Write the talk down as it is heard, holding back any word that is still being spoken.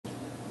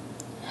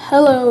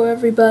Hello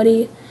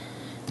everybody.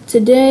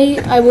 Today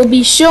I will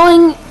be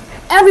showing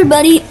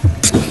everybody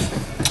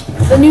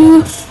the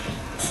new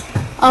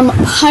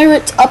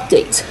pirate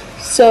update.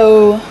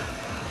 So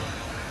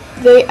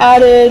they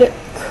added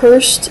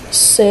cursed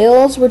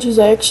sails, which is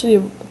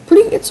actually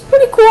pretty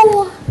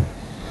cool.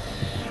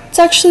 It's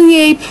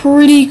actually a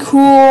pretty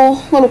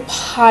cool little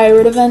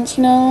pirate event,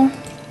 you know.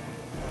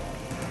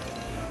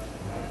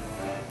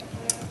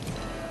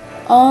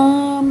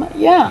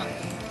 Yeah.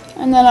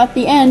 And then at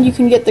the end, you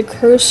can get the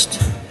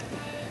cursed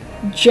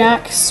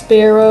Jack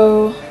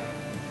Sparrow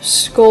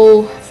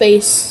skull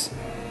face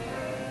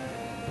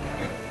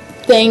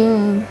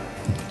thing. You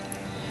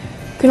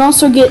can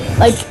also get,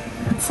 like,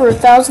 for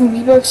 1,000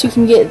 V-Bucks, you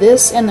can get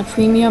this and the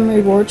premium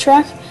reward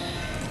track.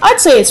 I'd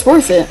say it's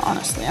worth it,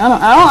 honestly.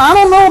 I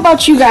don't know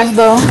about you guys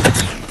though.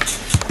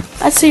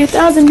 I'd say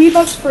 1,000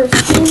 V-Bucks for a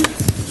skin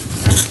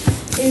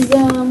is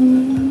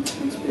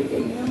that's pretty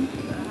good, you know.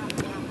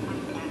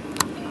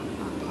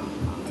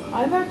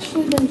 I've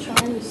actually been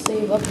trying to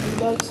save up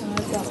V-Bucks, and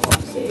I've got a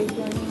lot saved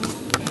right now.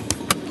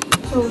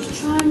 So I was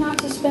trying not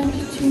to spend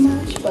too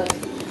much, but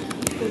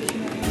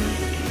unfortunately,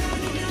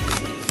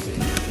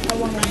 I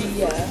want to be,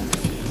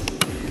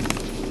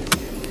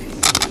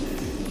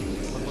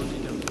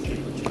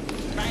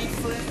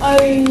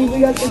 we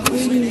got the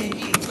greedy.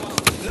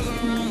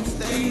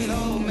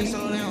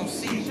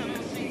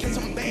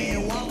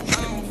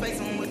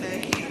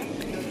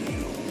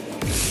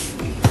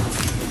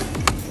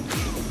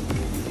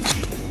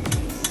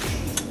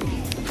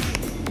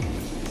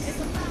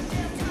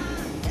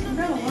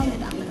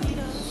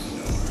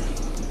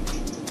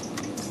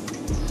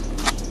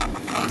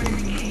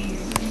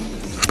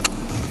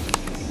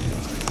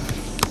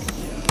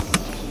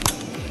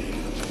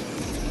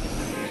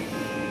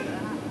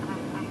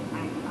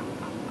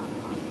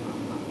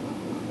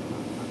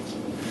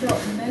 Bro,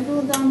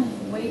 Megalodon has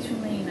way too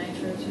many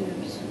nitro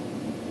tubes.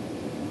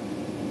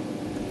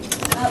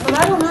 But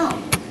I don't know.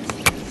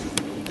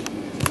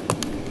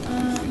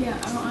 Yeah,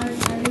 I don't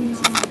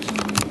know much.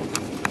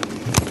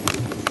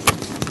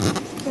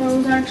 So I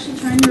was actually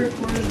trying to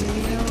record a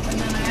video, and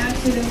then I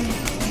accidentally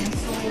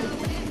canceled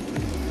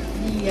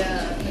the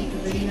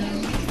video.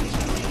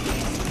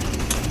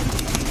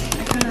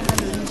 I kind of had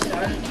to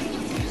restart.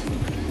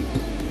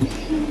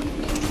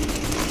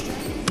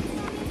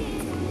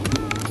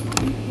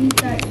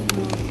 That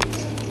emote.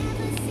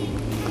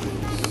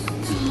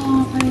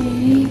 Stop, I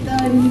hate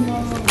that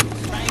emote.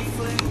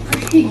 I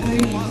hate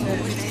green music.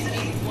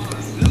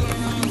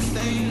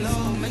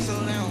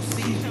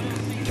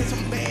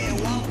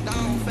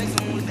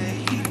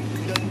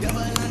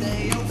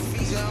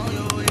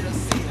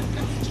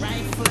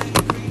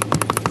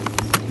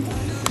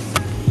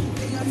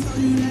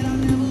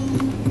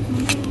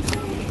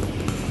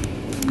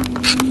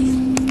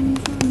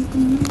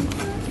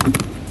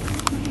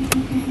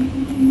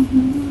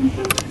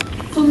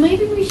 So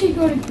maybe we should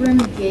go to Grim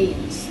Gate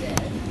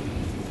instead.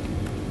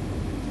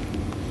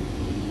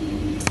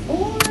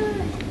 Or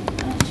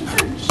should I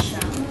go to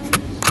Shallows?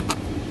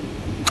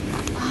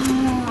 I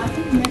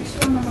think next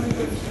one I'm gonna go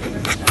to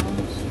Grim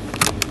Shallows.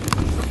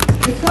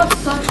 It's got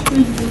such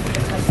good music.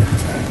 Like,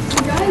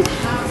 you guys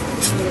have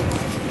to do it.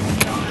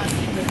 You don't have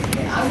to do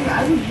it. I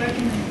would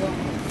recommend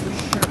going for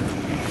sure.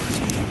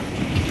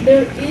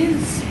 There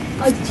is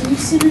a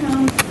decent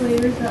amount of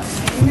players that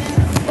play in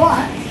there,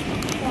 but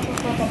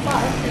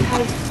it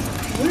has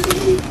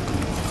really,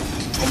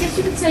 I guess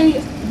you could say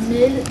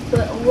mid,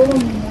 but a little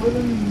more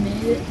than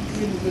mid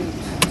good loot.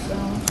 So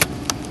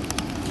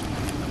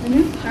the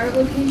new pirate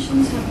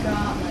locations have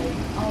got like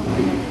all the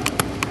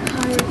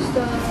pirate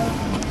stuff.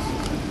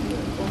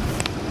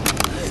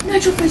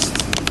 Nitro Fists!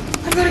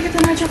 I gotta get the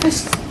Nitro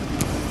Fists!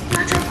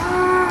 Nitro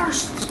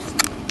Fists!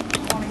 I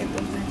wanna get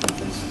those Nitro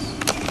Fists.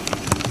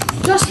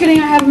 Just kidding,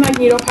 I have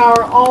Magneto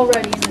power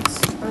already in this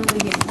early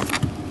game.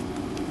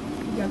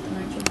 You got the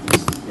Nitro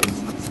Fists.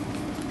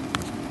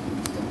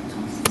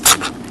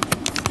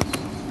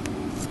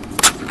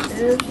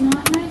 There's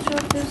not Nitro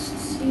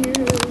Fists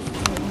here.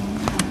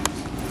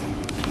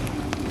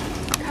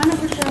 Kind of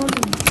wish I was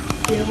in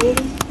build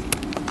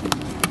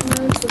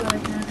mode so that I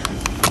can actually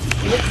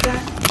get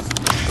that.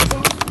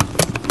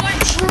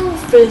 Nitro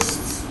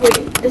Fists!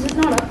 Wait, is it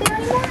not up there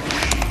anymore?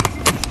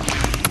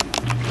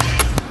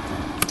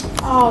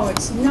 Oh,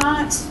 it's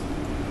not.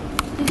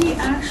 Did he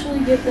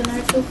actually get the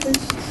Nitro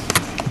Fists?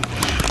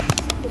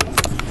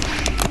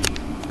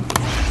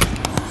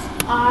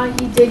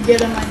 He did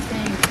get him, I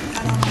think. I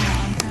don't know.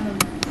 I'm kind of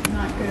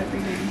not good at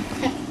reading.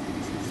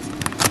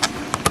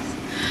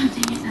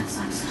 Dang it, that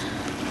sucks.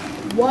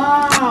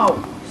 Wow!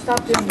 Stop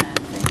doing that.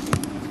 Thank you.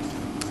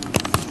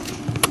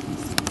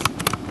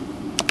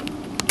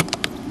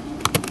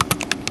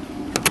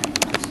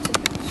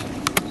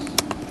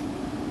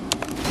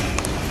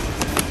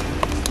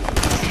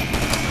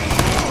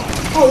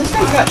 Oh, this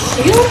guy's got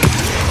shield?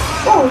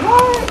 Oh,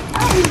 what? I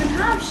don't even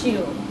have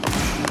shield.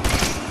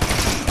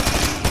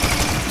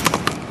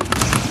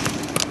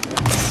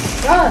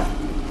 God,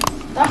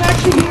 stop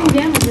actually doing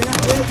damage. You're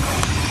not good.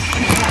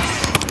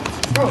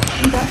 Bro,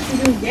 he's actually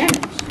doing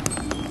damage.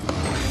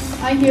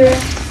 I hear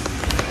it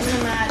in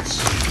the match.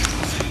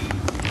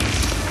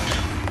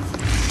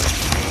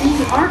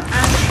 These aren't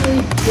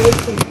actually good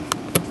for me.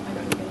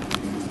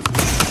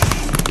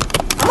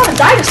 I'm gonna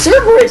die to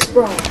Cerberus,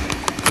 bro.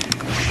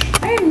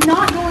 I am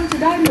not going to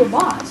die to a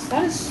boss.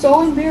 That is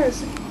so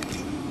embarrassing.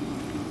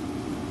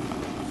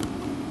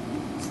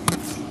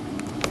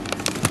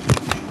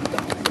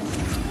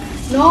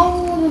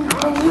 No,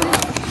 the loot is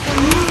for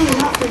me,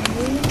 not for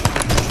you.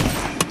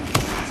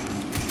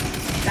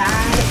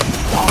 Bad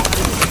dog.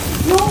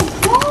 No,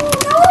 no,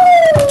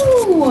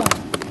 no!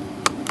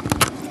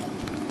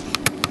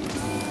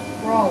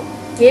 Bro,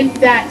 give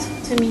that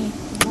to me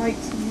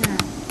right now.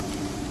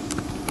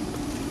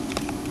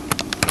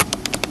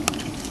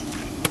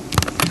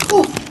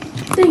 Oh,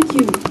 thank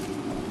you.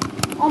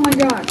 Oh my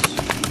gosh,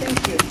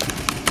 thank you.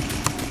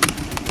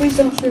 Please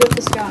don't shoot up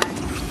the sky.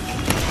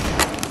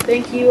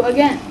 Thank you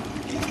again.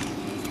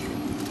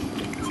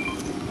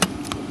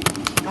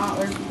 Oh,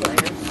 there's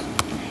players.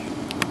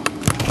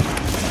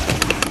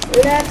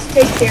 Let's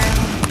take care of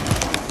them.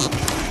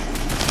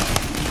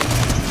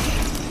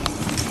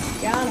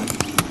 Got him.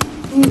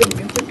 Ooh, gonna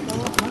drink the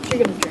cola. I'm actually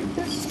gonna drink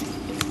this.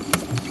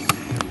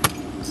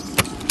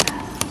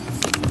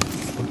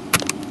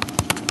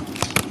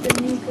 The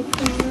new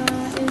Coca-Cola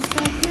is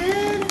so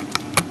good.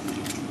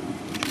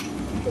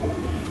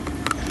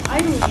 I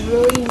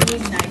really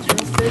need nitro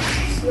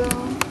fists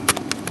though.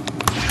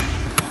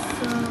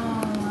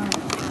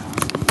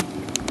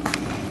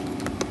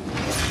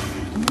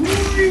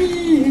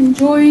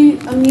 Enjoy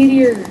a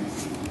meteor.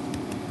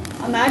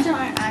 Imagine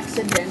I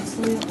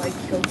accidentally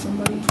killed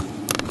somebody.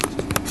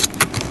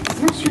 I'm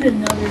gonna shoot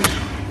another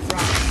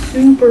rock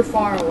super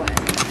far away.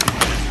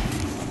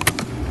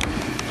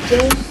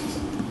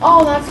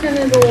 Oh, that's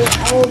gonna go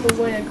all the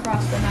way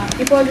across the map.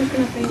 People are just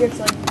gonna think it's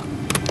like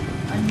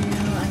a new,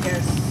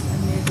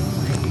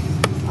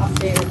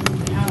 update or something.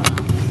 I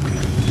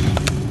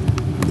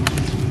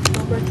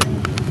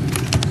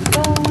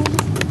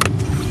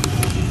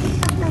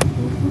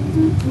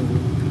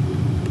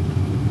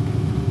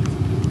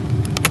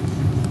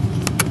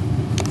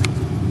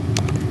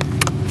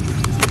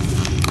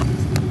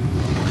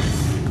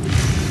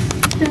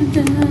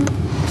don't know.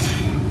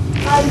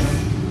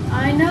 I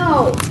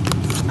know.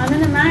 I'm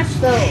in a match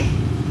though.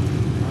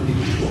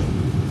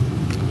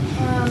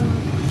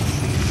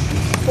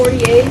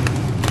 48.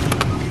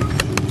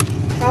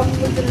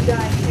 Probably gonna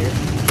die here.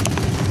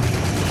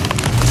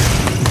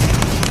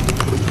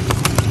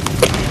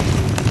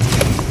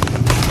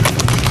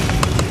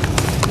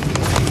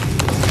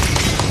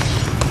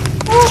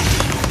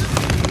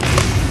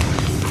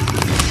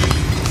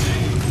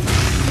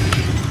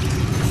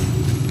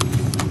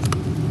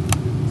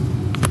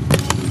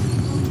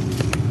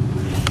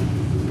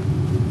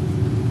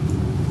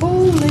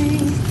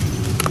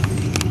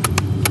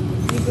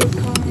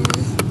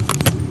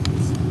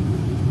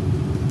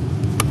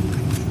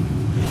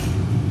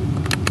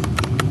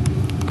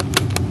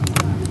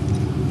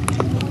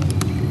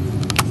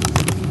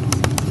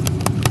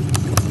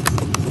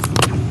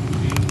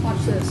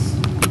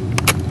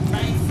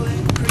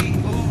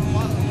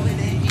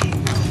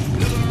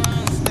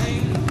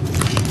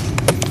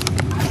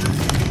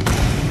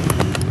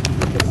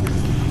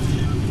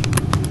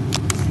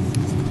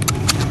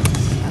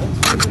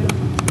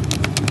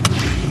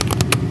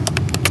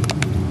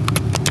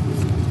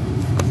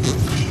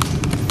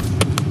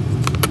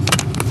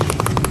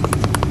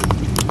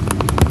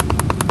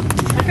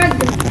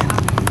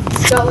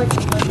 Got like a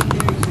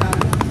legendary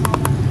shotgun.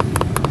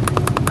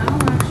 I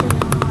don't actually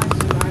know how I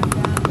survived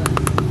that, but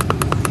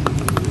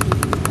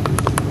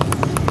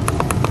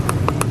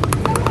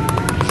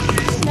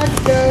let's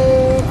go.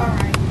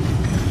 Alright.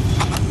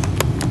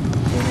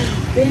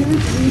 It has been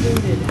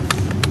rebooted.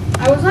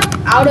 I was like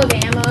out of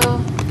ammo.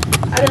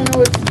 I didn't know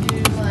what to do.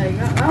 Like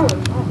that was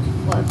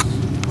clutch,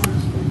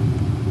 honestly.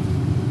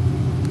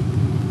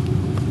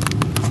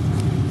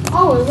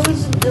 Oh,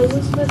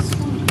 Elizabeth's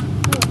phone.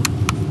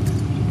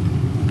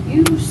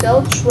 You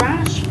sell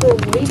trash for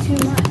way too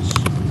much.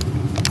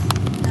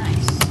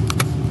 Nice.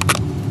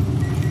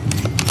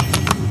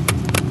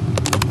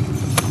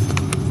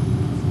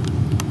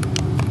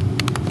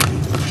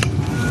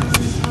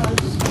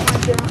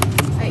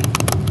 Hey.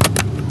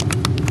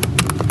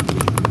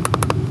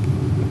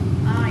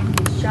 I need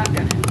a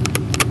shotgun.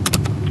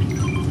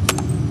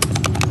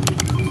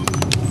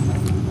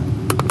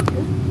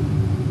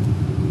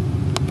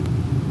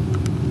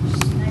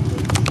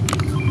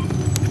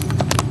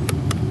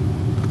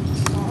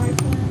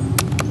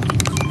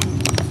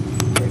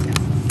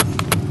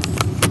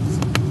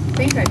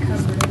 I think I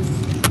covered it.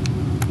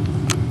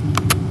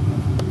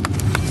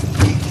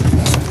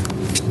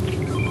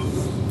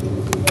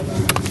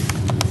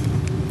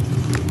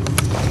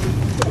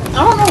 I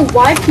don't know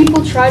why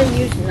people try to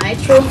use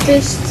nitro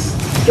fists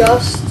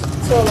just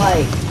to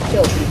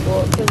kill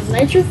people, because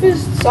nitro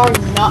fists are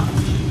not.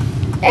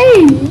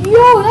 Hey,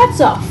 yo, that's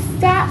a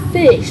fat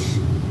fish.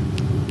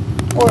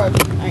 Or,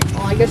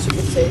 well, I guess you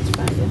could say it's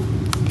fat, yeah.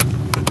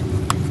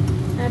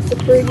 That's a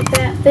pretty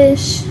fat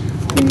fish.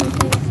 Pretty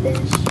fat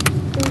fish.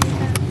 Pretty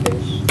fat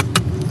fish.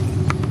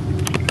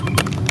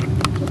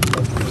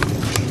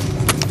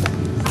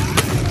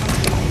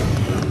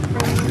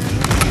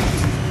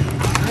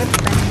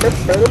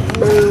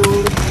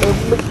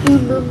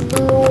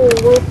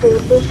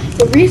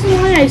 The reason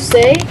why I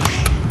say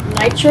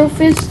Nitro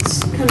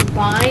Fists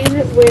combined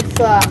with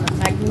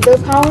Magneto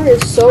Power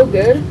is so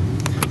good,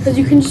 because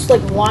you can just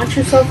like launch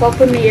yourself up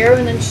in the air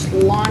and then just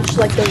launch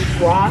like those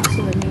rocks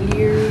and the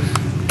meteors.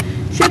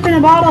 Ship in a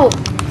bottle!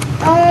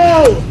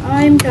 Oh,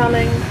 I'm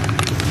coming.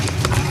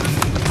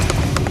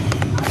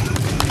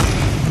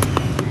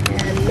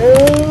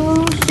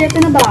 Hello, ship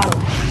in a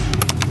bottle.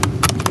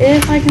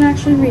 If I can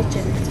actually reach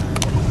it in time.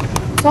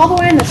 It's all the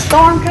way in the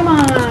storm, come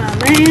on,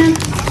 man.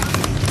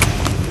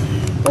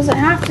 Does it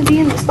have to be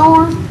in the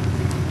storm?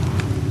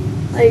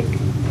 Like,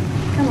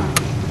 come on.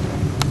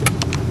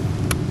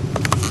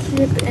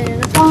 Ship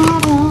in a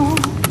bottle.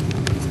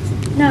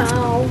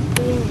 Now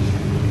we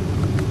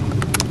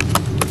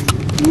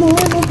need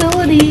more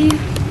mobility.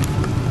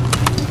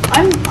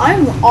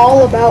 I'm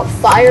all about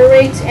fire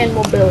rate and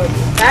mobility.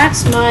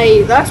 That's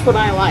what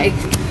I like.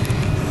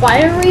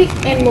 Fire rate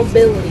and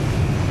mobility.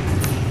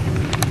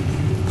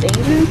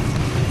 Danger?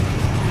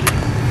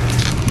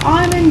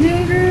 I'm in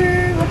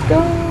danger. Let's go.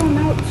 I'm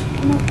out.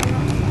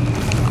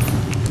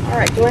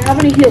 Alright, do I have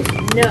any heals?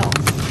 No.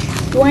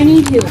 Do I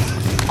need heals?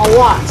 A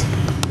lot.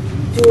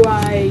 Do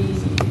I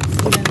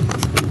even...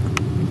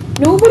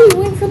 Nobody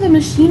went for the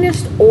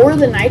machinist or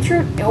the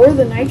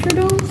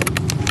nitrodome?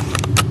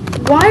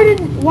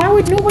 Why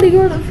would nobody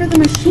go for the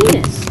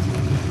machinist?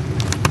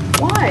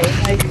 Why?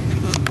 Like,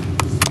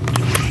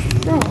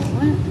 bro,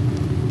 what?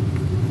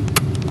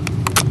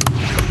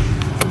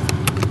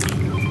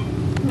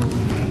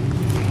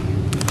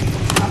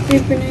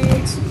 Rocket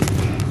grenades.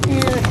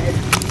 And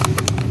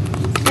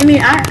I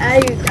mean,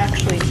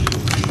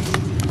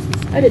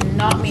 I did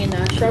not mean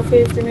that.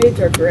 Rocket grenades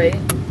are great.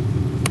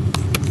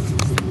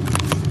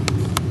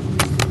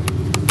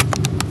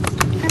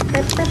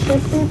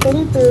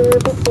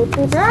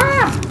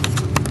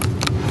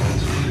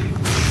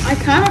 I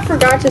kind of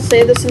forgot to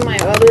say this in my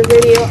other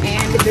video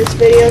and this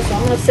video, so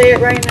I'm going to say it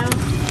right now.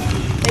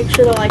 Make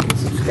sure to like and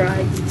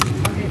subscribe.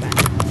 Okay, bye.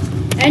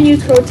 And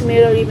use code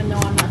tomato even though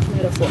I'm not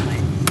tomato Fortnite.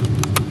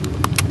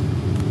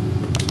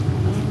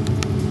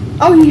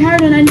 Oh, he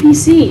hired an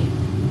NPC.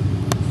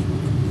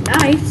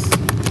 Nice.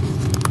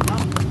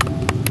 Oh.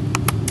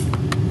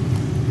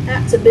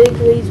 That's a big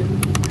laser.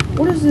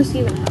 What does this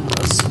even have?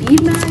 A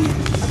speed mag?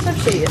 That's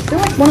actually, I feel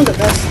like one of the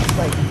best,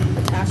 like,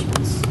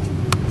 attachments.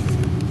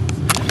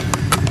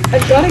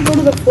 I've got to go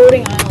to the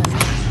floating island,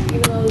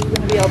 even though there's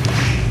going to be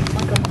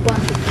like a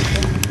bunch of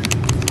people.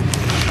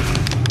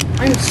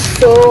 I'm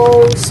so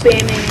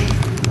spamming,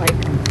 like,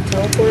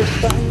 teleport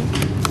button.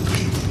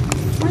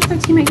 Why is my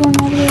teammate going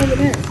all the way over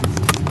there?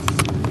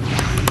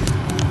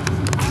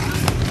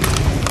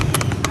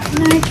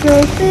 Nitro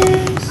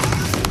Fist.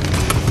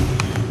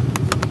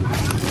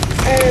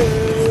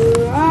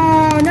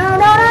 Oh, no.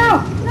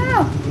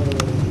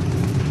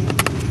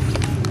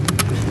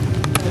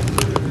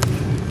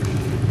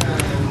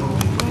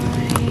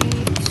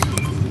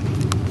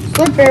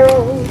 Split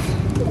barrels.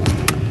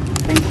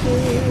 Thank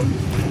you.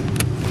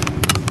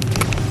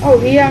 Oh,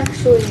 he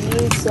actually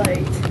needs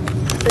like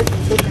 50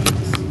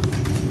 tokens.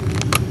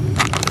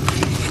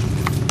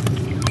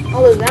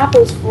 Oh, there's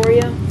apples for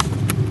you.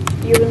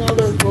 Even though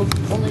those will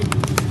only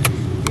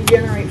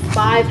regenerate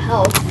 5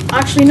 health.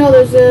 Actually, no,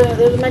 there's a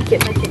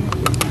medkit.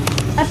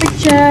 Epic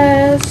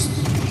chest.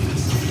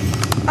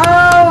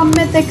 Oh, a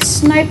mythic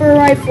sniper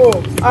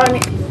rifle. I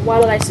mean, why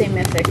did I say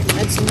mythic?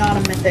 It's not a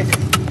mythic.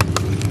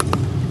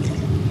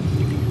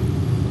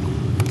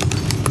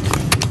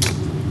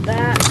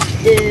 That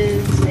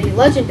is a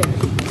legendary.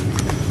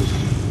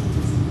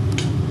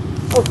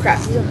 Oh crap,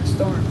 he's in the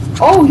storm.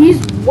 Oh,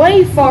 he's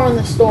way far in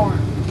the storm.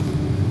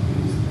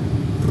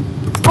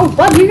 Oh,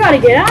 bud, you gotta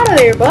get out of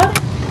there, bud.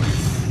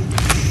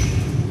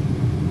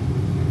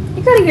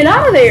 You gotta get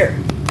out of there.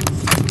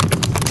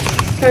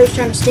 This guy was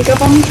trying to sneak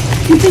up on me.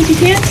 You think you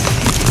can?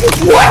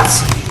 What?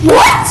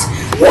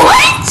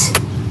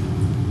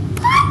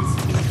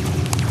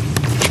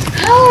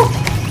 How?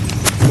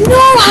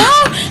 No,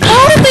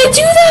 how did they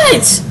do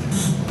that?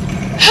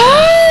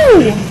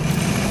 How?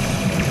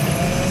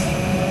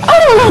 I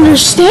don't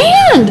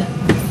understand.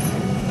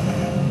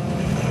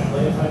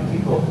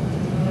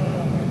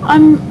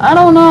 I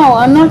don't know.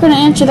 I'm not gonna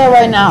answer that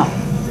right now.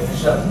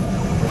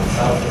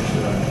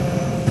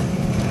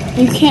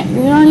 You can't.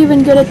 You're not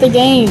even good at the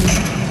game.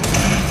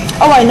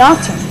 Oh, I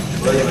knocked him.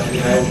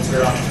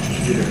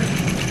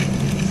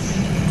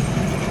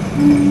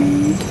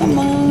 Come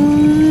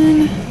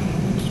on.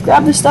 Just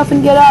grab this stuff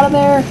and get out of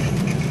there.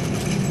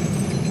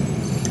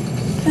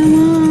 Come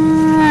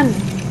on.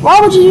 Why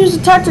would you use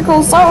a tactical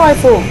assault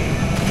rifle?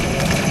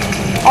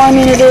 Oh, I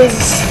mean, it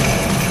is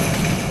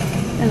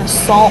an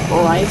assault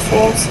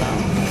rifle, so.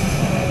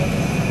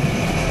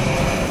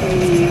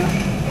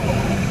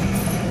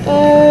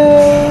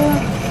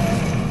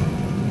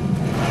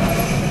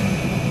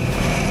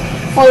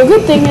 Well, the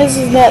good thing is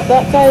that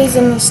that guy's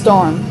in the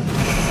storm.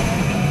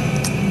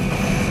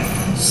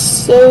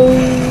 So,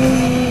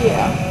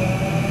 yeah.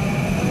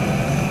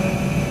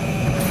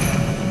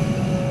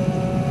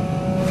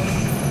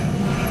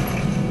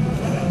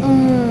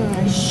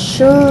 I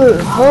sure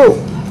hope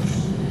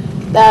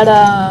that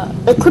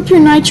equip your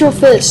nitro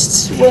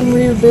fists when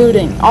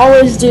rebooting.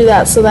 Always do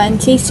that so that in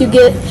case you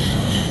get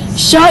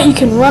shot, you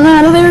can run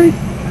out of there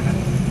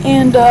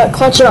and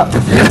clutch it up.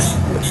 Of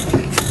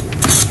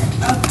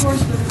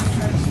course they're gonna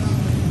try to stop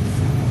me.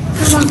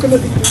 I'm not gonna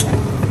be doing that.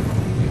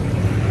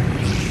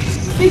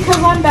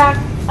 Because I'm back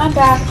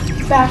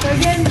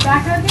again.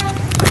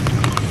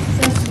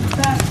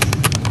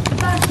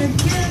 Back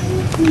again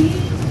with me.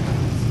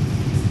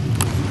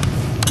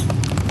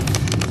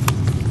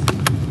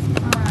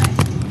 Alright,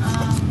 I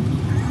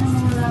don't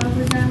know where that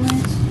other guy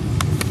went.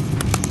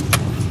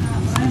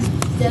 But I'm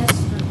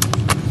desperate.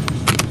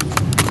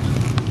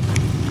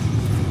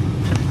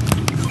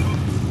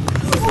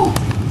 Oh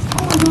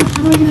my gosh,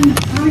 how do I get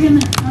in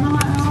there? I don't know.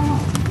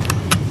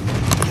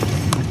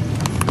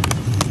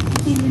 I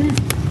can't get in.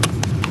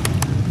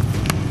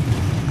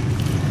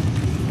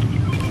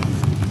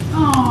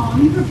 Oh,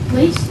 you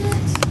replaced it?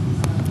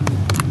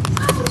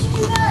 How would you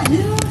do that,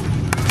 dude?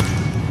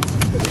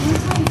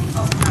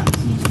 Oh, crap.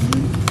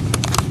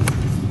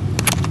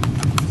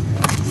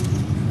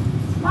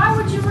 Why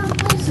would you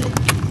replace it?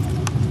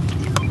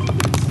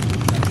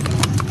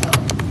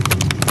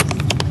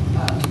 I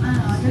don't know.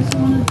 I guess he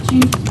wanted to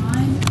change his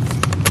mind.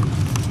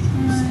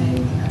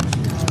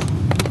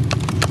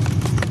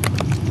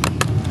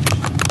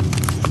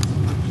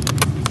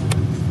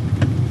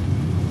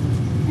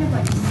 I have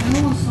like no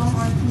assault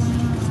rifle in.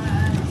 I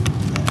don't know.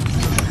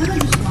 I kind of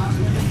just lost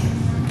everything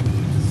there.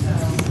 So,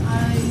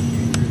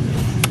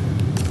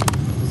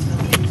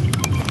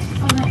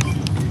 oh, nice.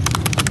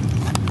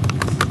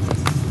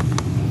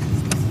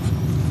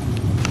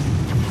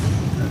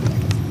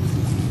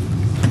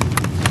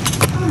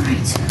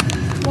 Alright.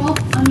 Well,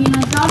 I mean, I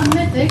got a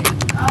mythic.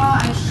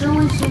 I sure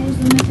wish it was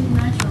the mythic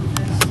nitro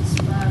fists,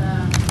 but,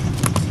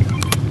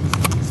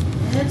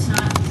 it's not.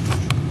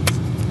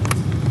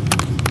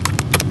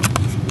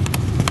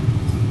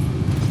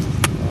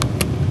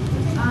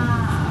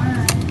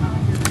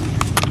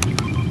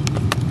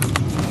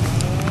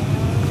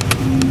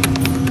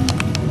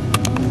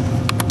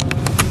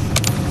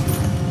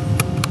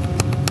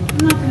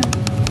 I'm not gonna do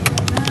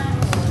that.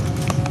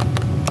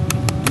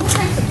 What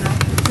type of back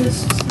this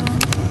stuff?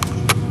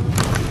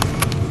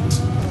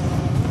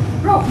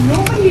 Bro,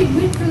 nobody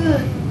went for the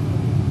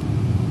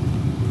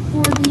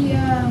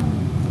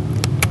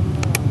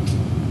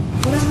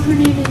whatever her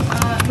name is,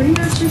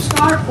 Ringmaster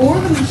Star or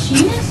the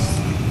Machinist?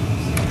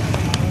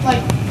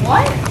 Like,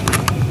 what?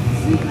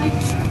 See, like,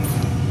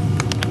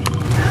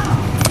 ow.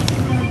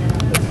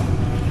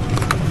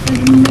 The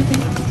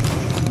mythic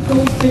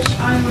Goldfish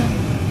Island.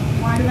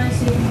 Why did I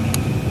say the name?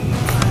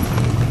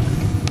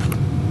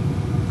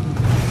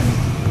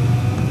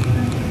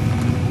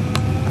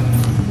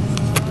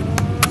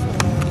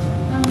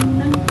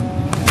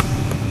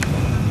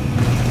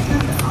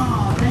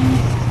 Oh, dang it.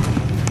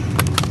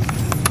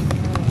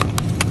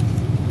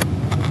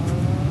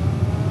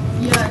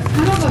 Yeah, it's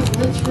kind of a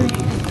glitch for you.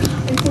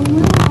 It's a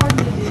little hard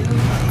to do. If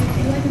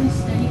you're like in a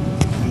steady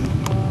position.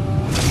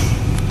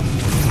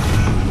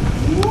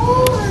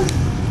 Whoa!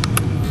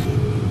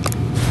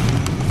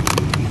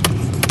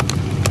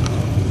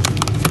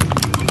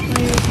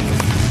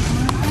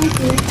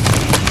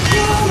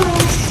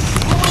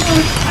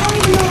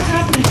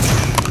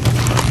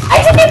 I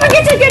didn't even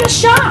get to get a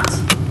shot!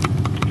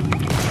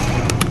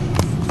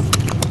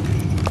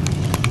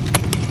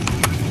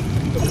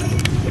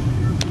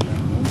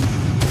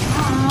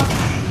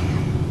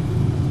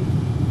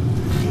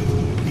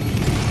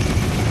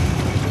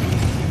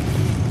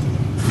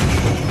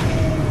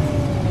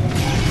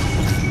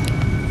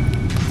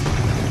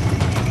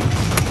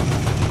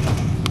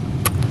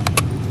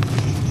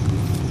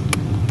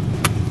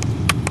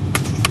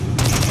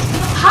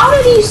 How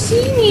did he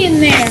see me in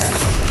there?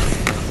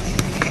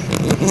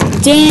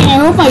 Dang, I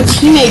hope my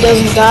teammate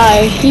doesn't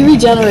die. He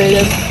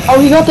regenerated. Oh,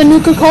 he got the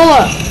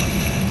Nuka-Cola.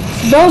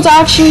 Bro's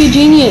actually a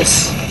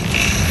genius.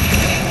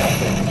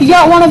 He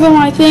got one of them,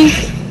 I think.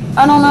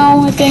 I don't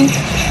know, I think.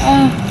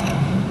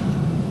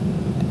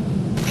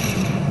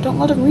 Don't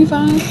let him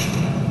revive.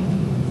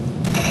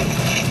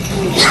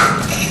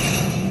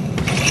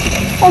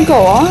 Oh,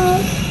 go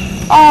on.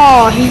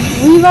 Oh, he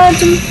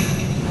revived him.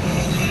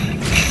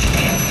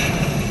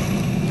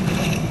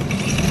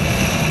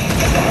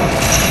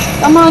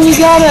 Come on, you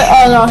got it.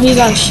 Oh no, he's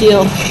on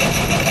shield.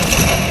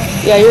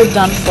 Yeah, you're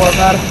done for,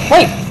 bud.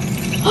 Wait!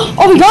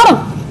 Oh, we got him!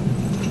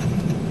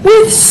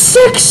 With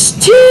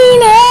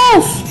 16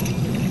 health!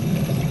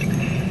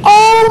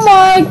 Oh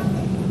my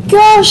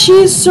gosh,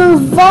 he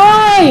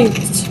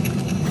survived!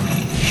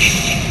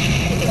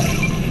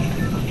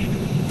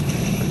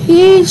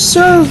 He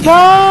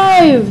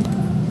survived!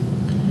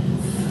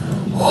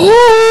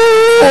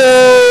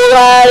 Oh,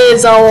 that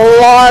is a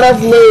lot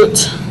of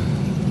loot.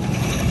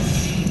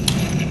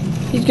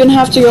 He's gonna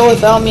have to go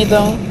without me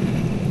though.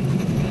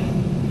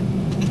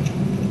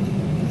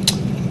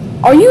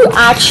 Are you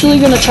actually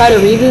gonna try to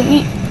reboot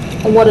me?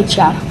 Oh, what a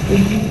chat.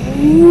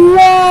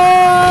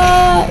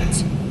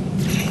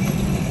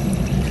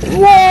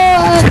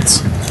 What?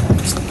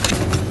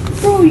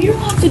 Bro, you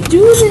don't have to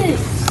do this.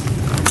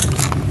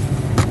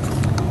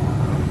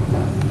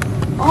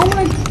 Oh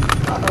my.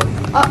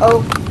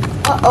 Uh-oh.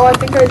 I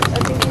think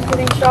he's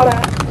getting shot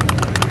at.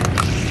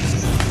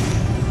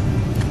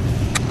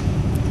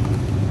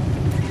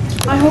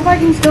 I hope I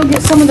can still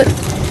get some of the.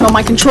 Oh,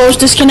 my controller's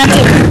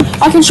disconnected.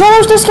 My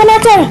controller's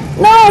disconnected.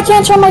 No, I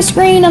can't show my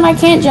screen and I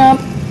can't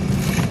jump.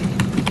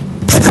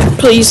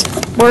 Please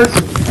work.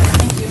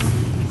 Thank you.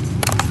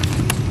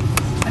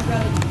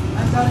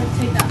 I've gotta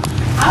take that.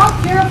 I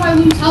don't care if I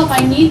lose health.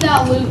 I need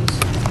that loot.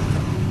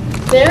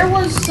 There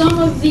was some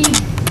of the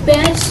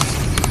best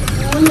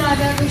loot I've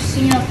ever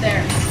seen up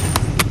there.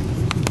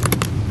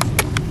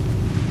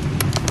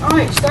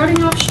 Alright,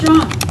 starting off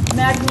strong.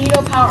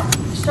 Magneto power.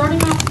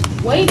 Starting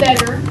off way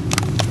better.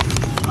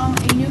 A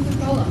new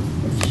Coca-Cola.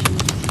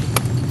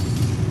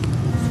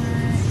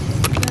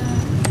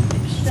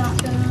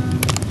 Shotgun.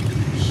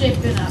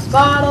 Shipping a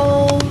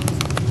bottle.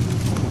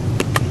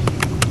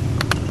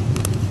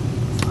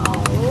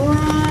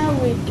 Alright,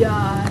 we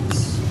got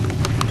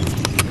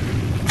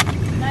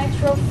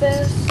Nitro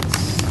Fists.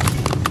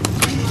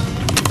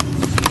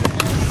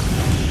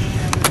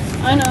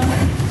 I know.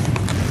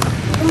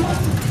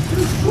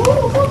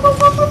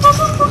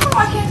 I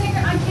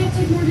can't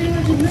take more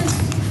damage than this.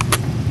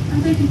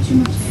 I'm taking too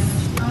much damage.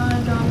 I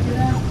gotta get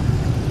out.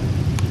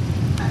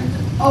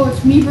 Oh,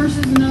 it's me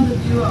versus another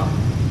duo.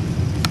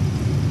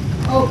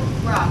 Oh,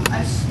 crap.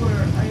 I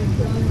swear. I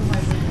really hope I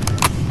win.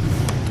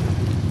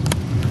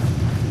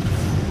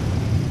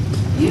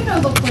 You know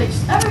the place.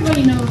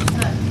 Everybody knows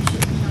that you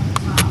should be on the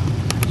top.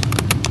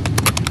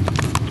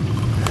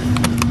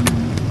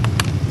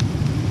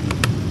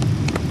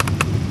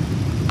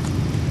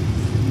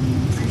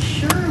 I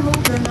sure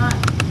hope they're not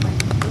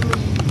like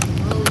really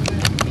good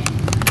at the game.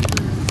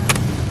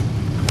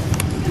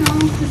 You know,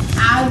 just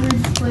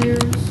average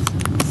players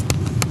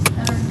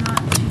that are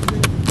not too good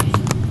at the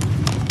game.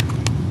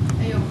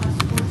 Ayo, high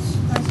sports.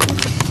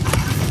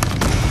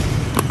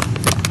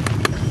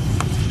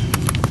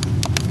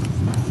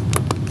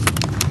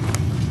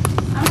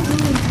 I don't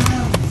really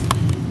have.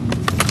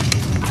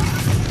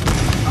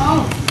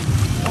 Oh,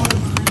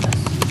 they're behind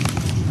us.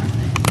 Aren't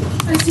they?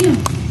 I see him.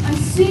 I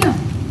see him.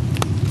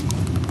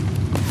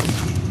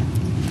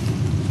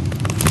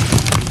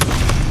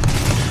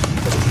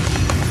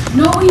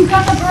 No, he's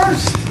got the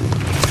burst.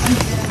 I'm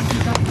dead. He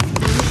got the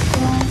burst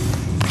though.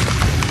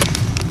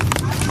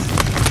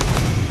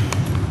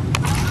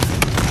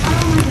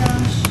 Oh my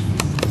gosh.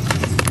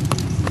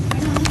 I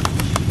know.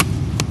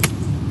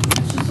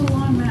 It's just a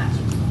long match.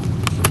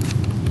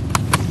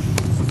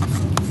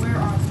 Where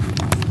are they?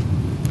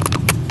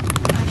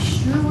 I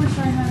sure wish I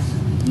had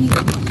some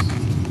heals.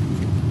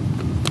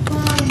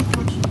 But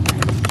unfortunately I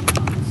don't.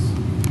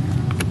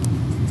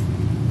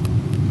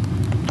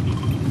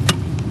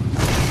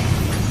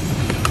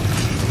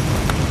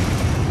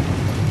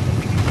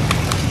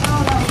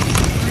 Oh, that was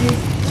great.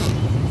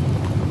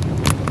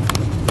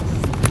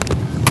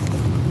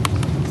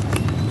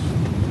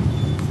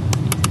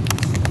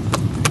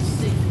 Let's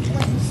see.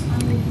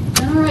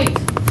 Generate.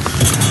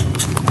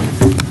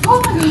 Oh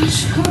my gosh.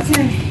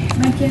 Okay.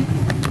 Make it.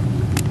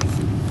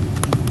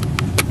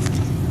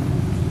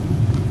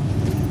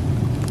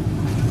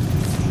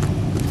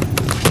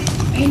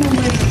 Ain't no way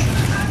they're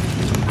gonna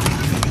actually.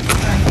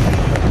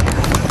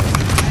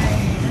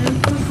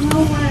 There's no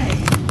way.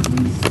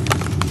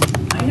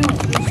 I know.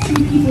 There's 2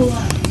 people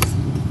left.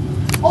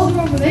 Oh,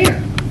 they're over there.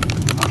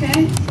 Okay.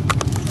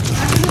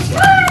 After this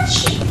match,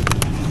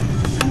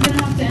 I'm gonna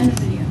have to end the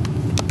video.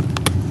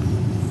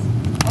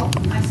 Oh,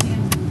 I see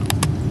him.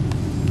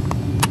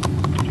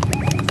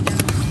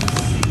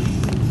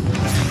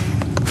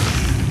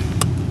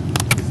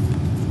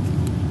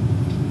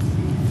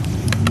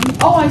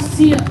 Oh, I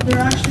see it. They're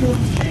actually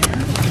over there.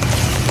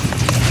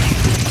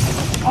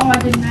 Oh, I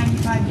did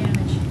 95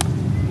 damage.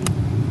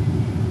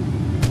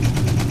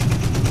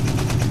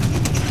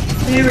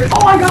 There.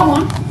 Oh, I got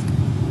one.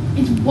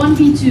 It's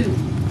 1v2,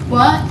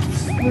 but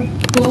we're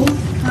both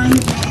kind of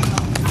low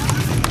health.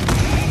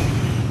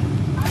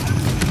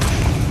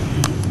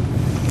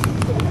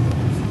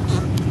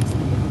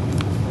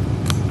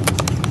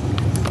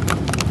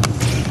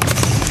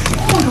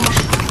 Oh my gosh.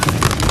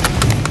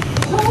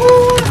 Holy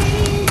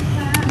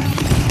crap.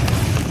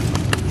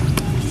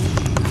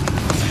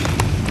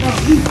 Oh,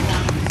 he's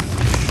down.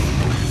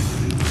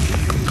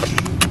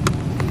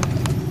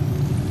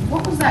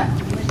 What was that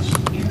glitch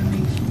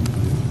animation?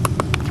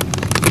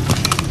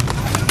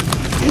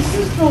 This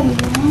is the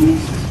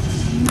longest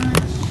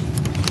match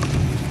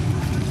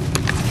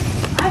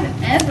I've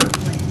ever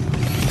played.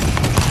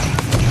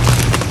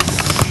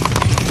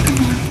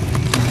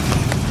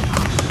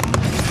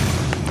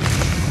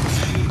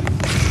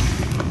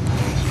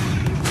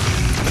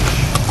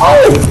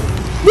 Oh!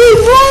 We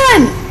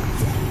won!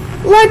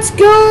 Let's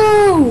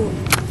go!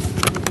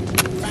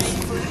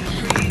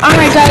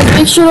 Alright guys,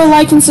 make sure to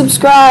like and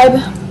subscribe.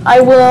 I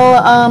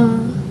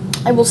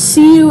will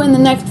see you in the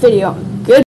next video.